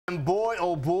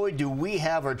oh boy, do we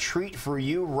have a treat for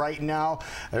you right now.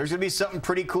 There's going to be something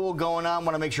pretty cool going on. I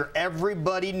want to make sure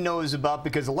everybody knows about,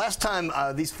 because the last time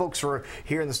these folks were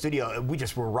here in the studio, we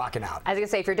just were rocking out. I was going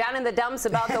to say, if you're down in the dumps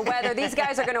about the weather, these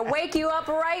guys are going to wake you up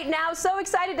right now. So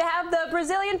excited to have the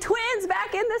Brazilian twins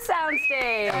back in the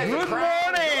soundstage. Good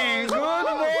morning. Good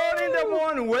morning, the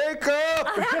morning. Wake up.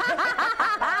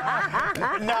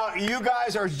 Now, you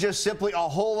guys are just simply a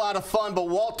whole lot of fun, but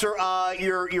Walter,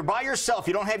 you're by yourself.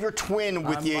 You don't have your twin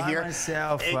with you here.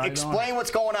 Myself. Explain what's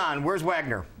going on. Where's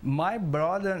Wagner? My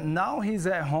brother, now he's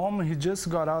at home. He just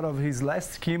got out of his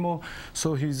last chemo,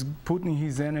 so he's putting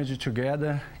his energy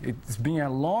together. It's been a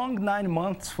long 9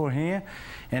 months for him,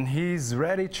 and he's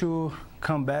ready to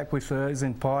come back with us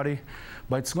and party.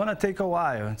 But it's going to take a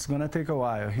while. It's going to take a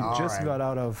while. He just got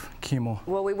out of chemo.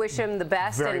 Well, we wish him the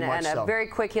best and a very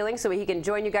quick healing so he can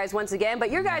join you guys once again.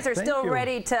 But you guys are still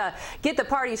ready to get the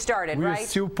party started, right? We're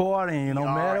still partying, no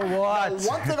matter what. Now,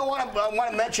 one thing I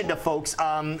want to mention to folks,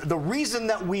 the reason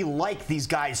that we like these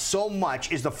guys so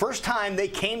much is the first time they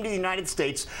came to the United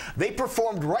States, they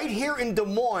performed right here in Des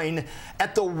Moines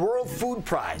at the World Food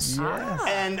Prize. Yes.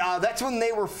 And that's when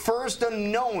they were first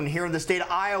known here in the state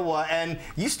of Iowa. And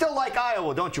you still like Iowa,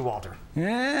 don't you, Walter?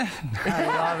 Yeah,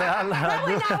 I love it.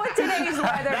 Probably not with today's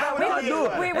weather,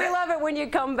 but we love it when you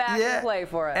come back and play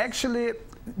for us. Actually,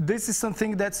 this is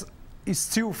something that's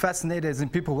still fascinating,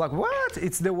 and people are like, what?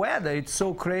 It's the weather. It's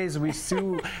so crazy.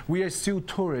 We are still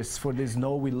tourists for the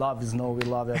snow. We love snow. We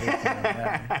love everything.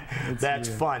 Yeah, that's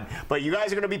fun. But you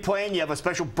guys are going to be playing. You have a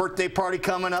special birthday party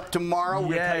coming up tomorrow.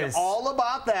 We're going to tell you all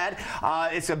about that.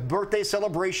 It's a birthday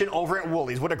celebration over at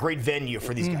Woolies. What a great venue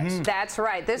for these guys. That's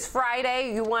right. This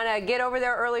Friday, you want to get over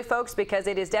there early, folks, because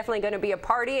it is definitely going to be a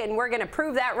party, and we're going to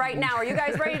prove that right now. Are you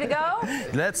guys ready to go?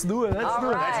 Let's do it. Let's do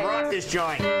it. Let's rock this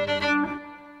joint.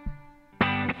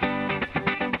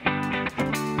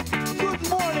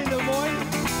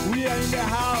 We are in the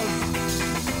house.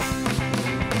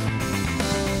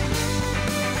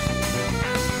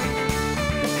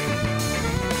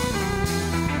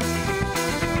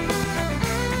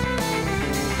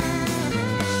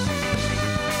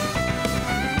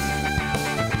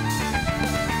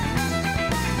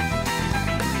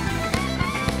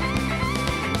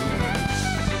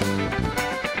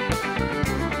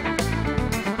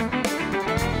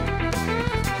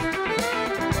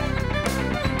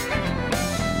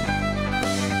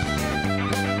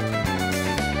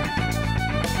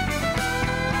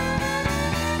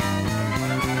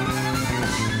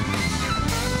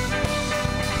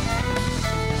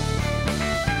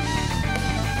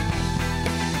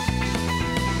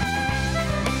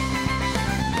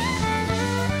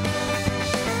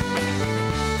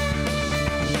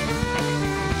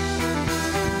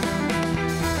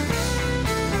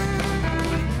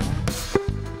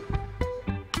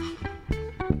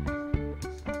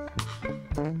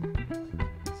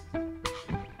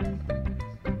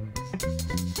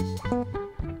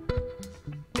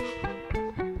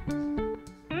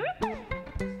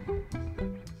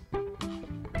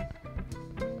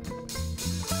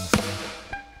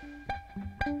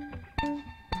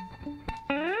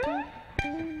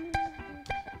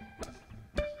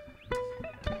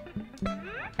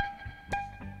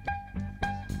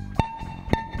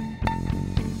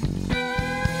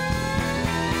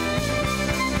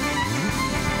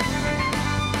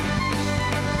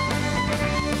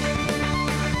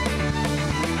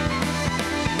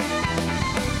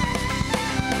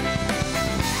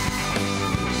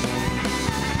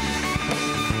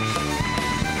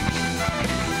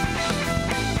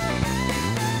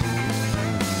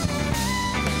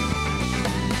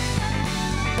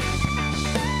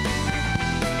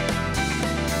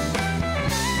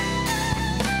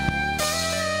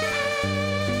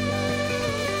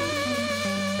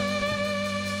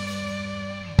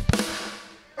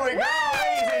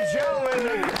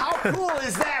 How cool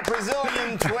is that?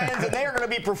 Brazilian twins, and they are going to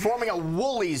be performing at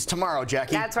Woolies tomorrow,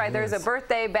 Jackie. That's right. There's a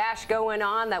birthday bash going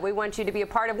on that we want you to be a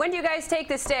part of. When do you guys take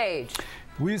the stage?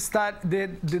 We start, the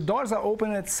doors are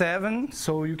open at 7,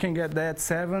 so you can get there at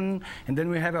 7. And then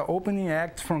we have an opening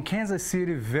act from Kansas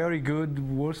City, very good,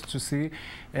 worth to see.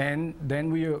 And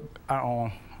then we are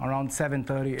on around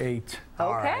 7:30, 8.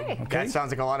 Okay. That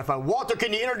sounds like a lot of fun. Walter,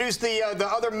 can you introduce the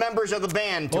other members of the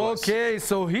band to us? Okay,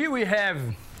 so here we have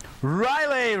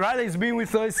Riley. Riley's been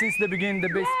with us since the beginning, the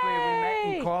bass player. We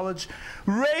met in college.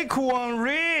 Raekwon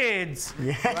Reeds.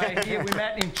 Right here, we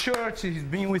met in church. He's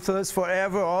been with us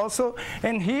forever also.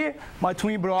 And here, my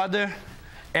twin brother,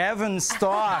 Evan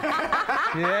Stark.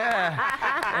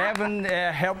 Yeah, Evan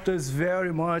helped us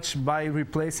very much by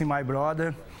replacing my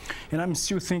brother. and I'm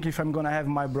still thinking if I'm gonna have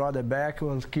my brother back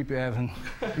or keep having.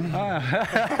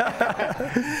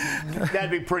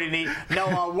 That'd be pretty neat.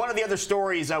 Now, one of the other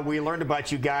stories we learned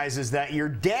about you guys is that your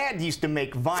dad used to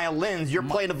make violins. You're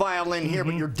playing the violin here,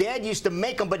 but your dad used to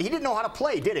make them, but he didn't know how to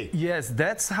play, did he? Yes,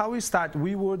 that's how we started.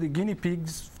 We were the guinea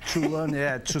pigs to learn,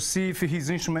 to see if his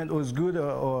instrument was good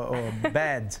or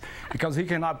bad, because he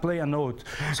cannot play a note.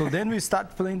 So then we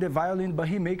start playing the violin, but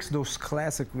he makes those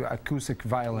classic acoustic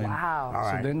violin. Wow. All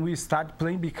right. So then we start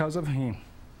playing because of him.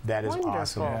 That is Wonderful.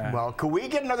 awesome. Yeah. Well, could we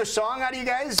get another song out of you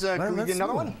guys? Could we get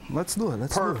another one? Let's do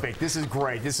it. Perfect. This is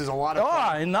great. This is a lot of Oh,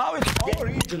 fun. and now it's all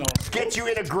original. Get you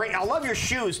in a great. I love your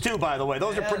shoes too, by the way.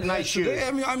 Those are pretty nice shoes. Today,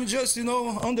 I'm just,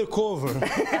 undercover.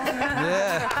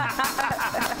 Yeah.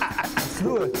 Let's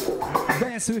do it.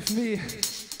 Dance with me.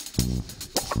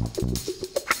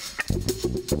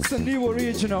 It's a new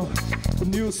original,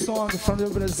 new song from the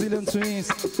Brazilian Twins.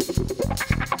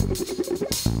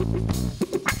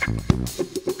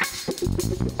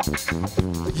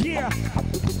 Yeah,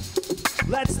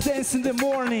 let's dance in the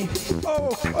morning. Oh,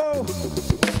 oh.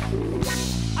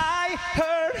 I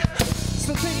heard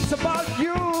some things about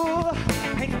you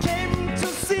and came to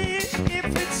see if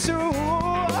it's true.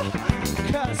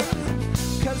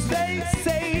 Cause they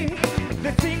say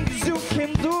the things you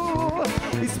can do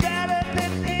is better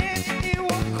than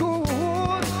anyone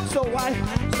could. So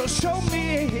show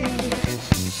me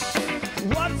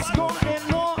what's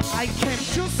going on. I came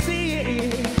to see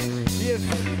if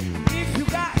you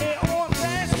got it on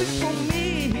message for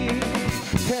me.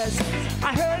 Cause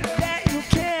I heard that you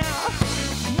can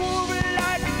move it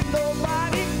like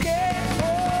nobody can.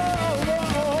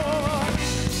 Oh,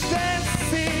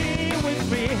 dancing with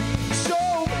me.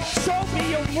 Show me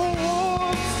your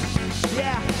moves.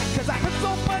 Yeah, cause I heard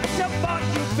so much about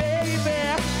you, baby.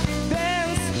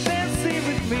 Dancing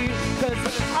with me. Cause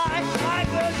I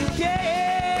heard you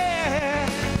can.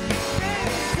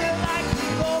 Dancing like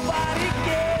nobody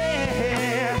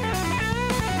can.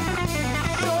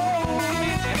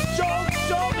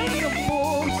 Show me your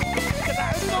moves. Cause I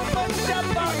heard so much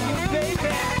about you,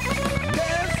 baby.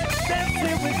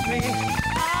 Dancing with me.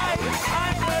 I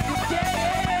heard you can.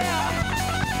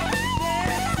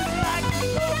 Dancing like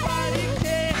nobody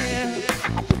can.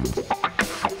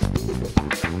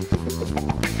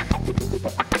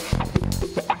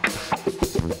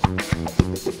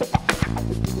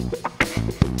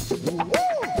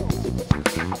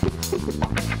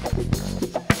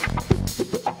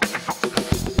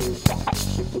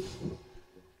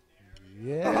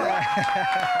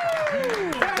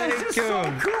 So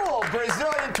cool.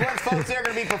 Brazilian Twins, folks, they're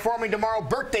going to be performing tomorrow.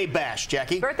 Birthday Bash,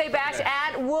 Jackie. Birthday Bash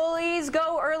at Woolies.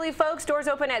 Go early, folks. Doors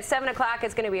open at 7 o'clock.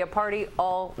 It's going to be a party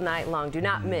all night long. Do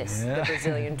not miss the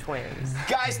Brazilian Twins.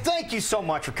 Guys, thank you so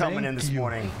much for coming in this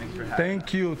morning.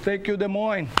 Thank you, Des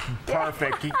Moines.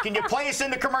 Perfect. Can you play us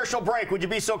in the commercial break? Would you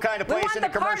be so kind to play us in the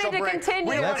commercial break?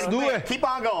 Continue. Let's do it. Keep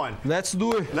on going. Let's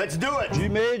do it. Let's do it. G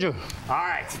major. All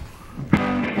right.